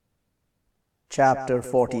Chapter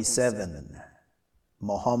 47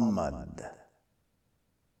 Mohammad.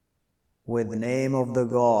 With name of the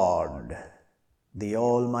God, the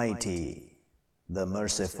Almighty, the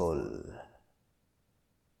Merciful.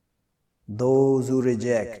 Those who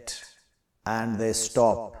reject and they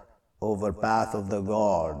stop over path of the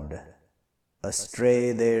God,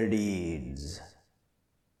 astray their deeds.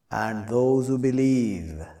 And those who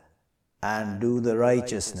believe and do the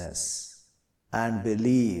righteousness and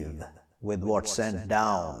believe with what sent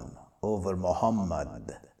down over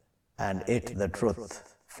Mohammad and it the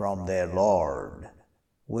truth from their Lord,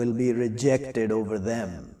 will be rejected over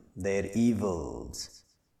them their evils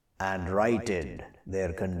and righted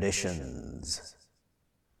their conditions.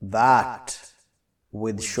 That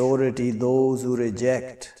with surety those who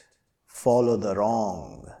reject follow the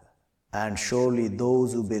wrong, and surely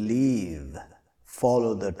those who believe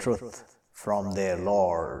follow the truth from their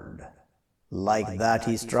Lord. Like that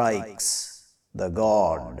he strikes, the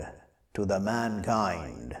God, to the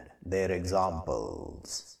mankind their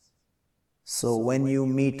examples. So when you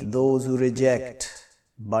meet those who reject,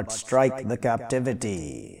 but strike the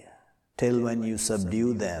captivity, till when you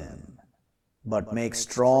subdue them, but make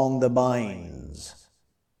strong the binds,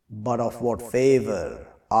 but of what favor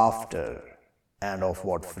after, and of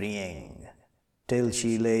what freeing, till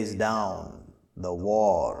she lays down the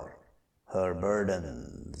war, her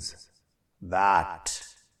burdens. That,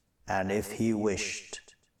 and if he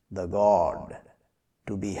wished, the God,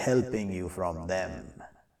 to be helping you from them,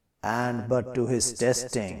 and but to his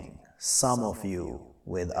testing some of you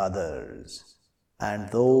with others, and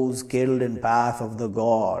those killed in path of the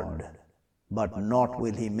God, but not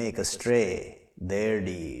will he make astray their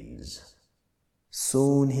deeds.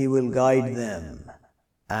 Soon he will guide them,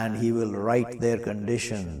 and he will right their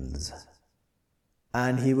conditions,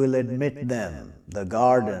 and he will admit them the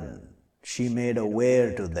garden she made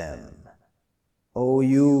aware to them. O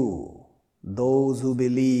you, those who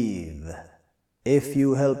believe, if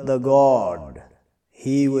you help the God,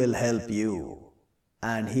 he will help you,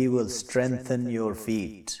 and he will strengthen your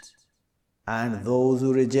feet. And those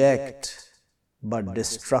who reject, but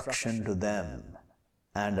destruction to them,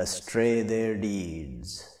 and astray their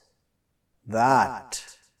deeds. That,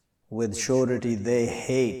 with surety they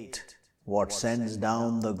hate what sends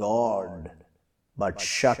down the God, but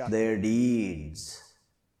shut their deeds.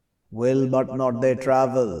 Will but not they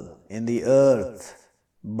travel in the earth,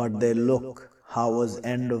 but they look how was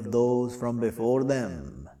end of those from before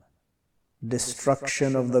them.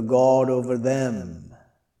 Destruction of the God over them,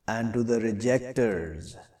 and to the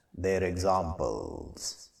rejectors their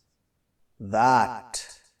examples. That,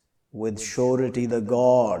 with surety the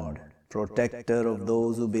God, protector of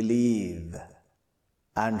those who believe,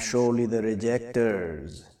 and surely the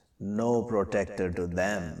rejectors, no protector to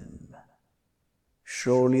them.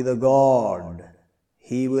 Surely the God,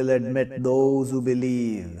 he will admit those who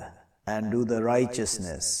believe and do the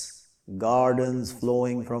righteousness, gardens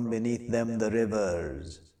flowing from beneath them the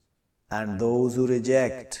rivers, and those who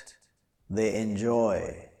reject, they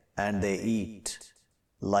enjoy and they eat,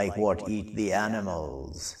 like what eat the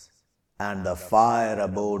animals, and the fire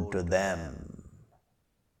abode to them.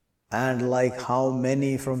 And like how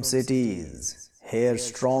many from cities hear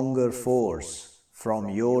stronger force from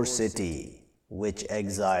your city, which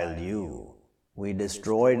exiled you, we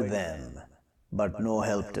destroyed them, but no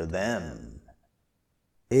help to them,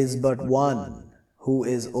 is but one who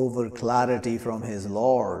is over clarity from his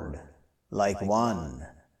Lord, like one,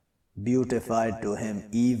 beautified to him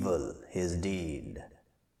evil his deed,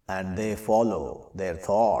 and they follow their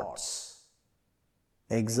thoughts.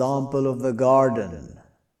 Example of the garden,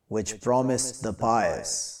 which promised the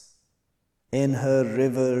pious, in her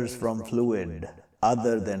rivers from fluid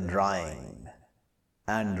other than drying,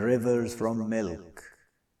 and rivers from milk,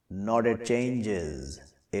 not it changes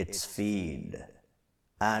its feed,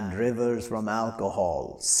 and rivers from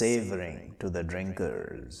alcohol savoring to the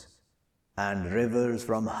drinkers, and rivers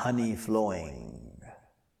from honey flowing,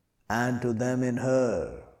 and to them in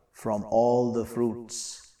her from all the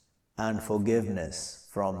fruits, and forgiveness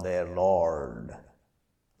from their Lord.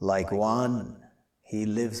 Like one, he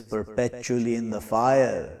lives perpetually in the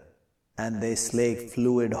fire, and they slake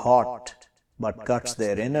fluid hot, but cuts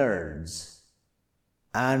their innards.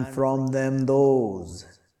 And from them those,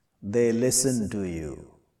 they listen to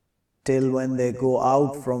you, till when they go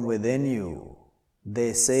out from within you,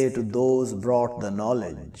 they say to those brought the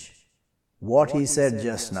knowledge, what he said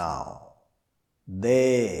just now.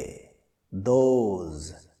 They,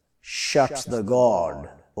 those, shuts the God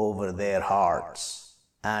over their hearts,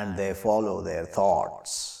 and they follow their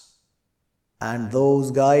thoughts. And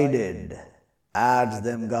those guided adds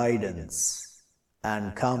them guidance,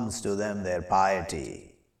 and comes to them their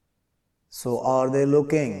piety. So are they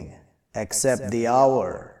looking, except the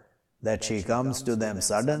hour that she comes to them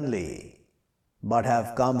suddenly, but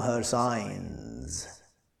have come her signs.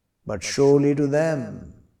 But surely to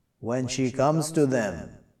them, when she comes to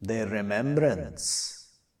them, their remembrance.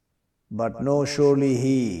 But no, surely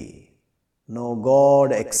he, no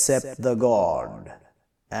God except the God,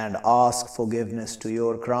 and ask forgiveness to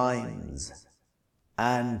your crimes,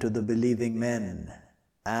 and to the believing men,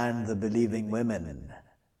 and the believing women,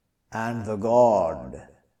 and the God,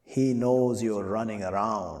 he knows your running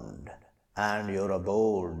around, and your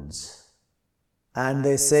abodes. And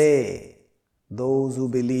they say, those who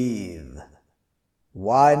believe,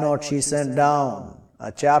 why not she sent down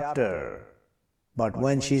a chapter? But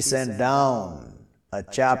when she sent down a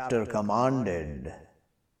chapter commanded,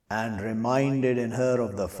 and reminded in her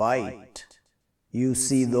of the fight, you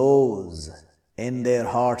see those in their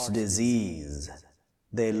heart's disease,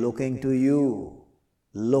 they looking to you,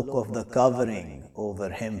 look of the covering over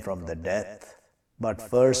him from the death. But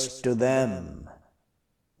first to them,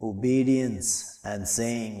 obedience and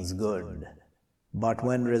sayings good. But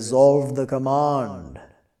when resolved the command,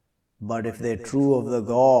 but if they true of the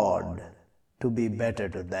God, to be better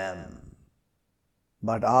to them.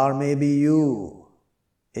 But are maybe you,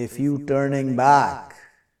 if you turning back,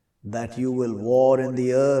 that you will war in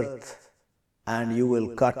the earth, and you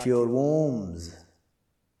will cut your wombs.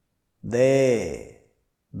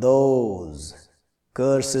 Those,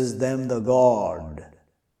 curses them the God,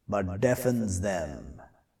 but deafens them,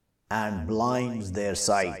 and blinds their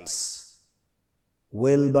sights.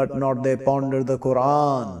 Will but not they ponder the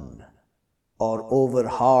Quran, or over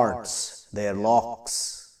hearts their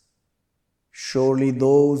locks? Surely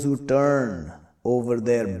those who turn over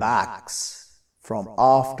their backs from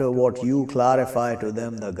after what you clarify to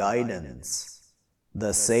them the guidance,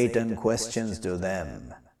 the Satan questions to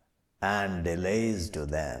them, and delays to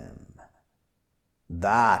them.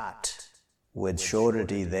 That, with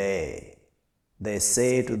surety they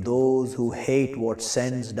say to those who hate what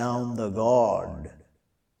sends down the God,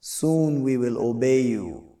 soon we will obey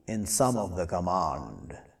you in some of the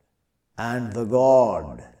command. And the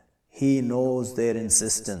God, he knows their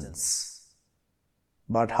insistence.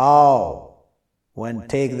 But how, when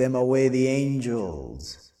take them away the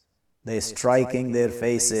angels, they striking their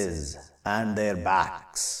faces and their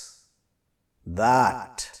backs?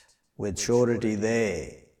 That, with surety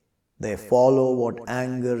they follow what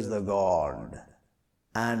angers the God,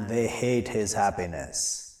 and they hate his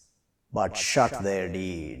happiness, but shut their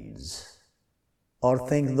deeds. Or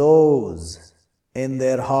think those, in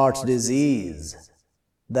their heart's disease,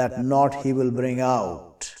 that not he will bring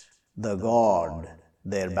out, the God,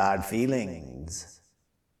 their bad feelings.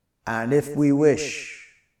 And if we wish,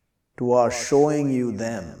 to our showing you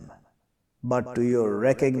them, but to your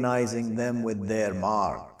recognizing them with their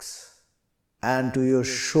marks, and to your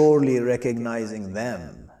surely recognizing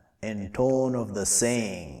them in tone of the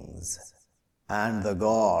sayings, and the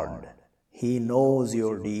God, he knows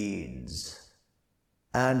your deeds.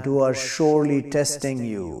 And to our surely testing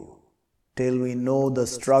you, till we know the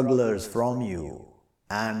strugglers from you,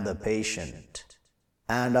 and the patient,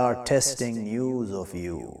 and our testing news of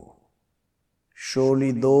you.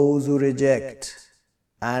 Surely those who reject,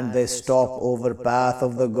 and they stop over path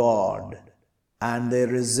of the God, and they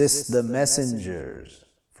resist the messengers,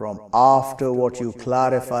 from after what you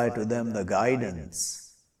clarify to them the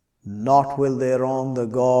guidance, not will they wrong the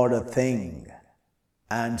God a thing,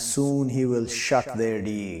 and soon he will shut their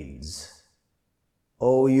deeds.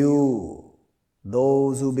 O you,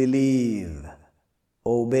 those who believe,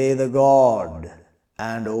 obey the God,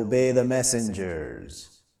 and obey the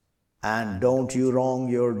messengers, and don't you wrong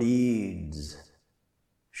your deeds.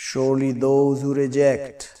 Surely those who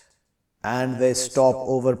reject, and they stop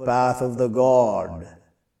over path of the God,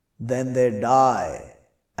 then they die,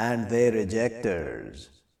 and they rejectors,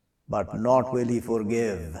 but not will he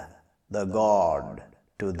forgive, the God,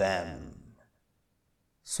 to them.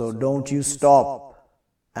 So don't you stop,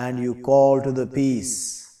 and you call to the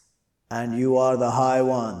peace, and you are the high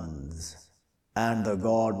ones, and the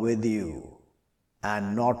God with you,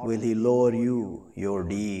 and not will he lower you your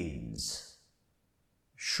deeds.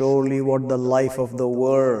 Surely what the life of the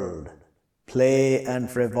world, play and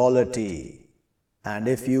frivolity, and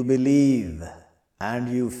if you believe and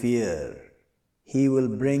you fear, he will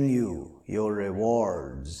bring you your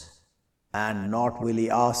rewards, and not will he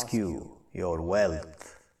ask you your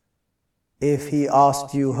wealth. If he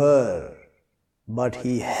asked you her, but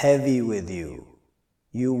he heavy with you,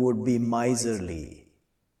 you would be miserly,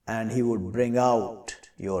 and he would bring out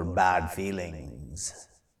your bad feelings.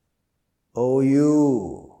 O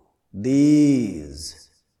you, These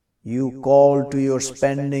you call to your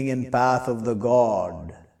spending in path of the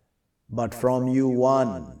God, but from you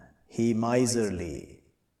one he miserly,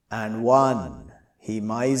 and one he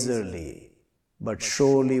miserly, but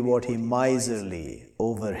surely what he miserly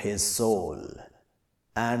over his soul,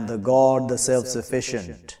 and the God the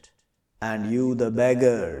self-sufficient, and you the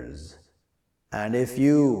beggars. And if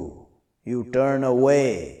you turn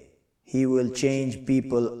away, he will change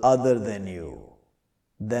people other than you.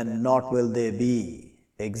 Then not will they be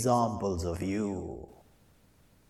examples of you.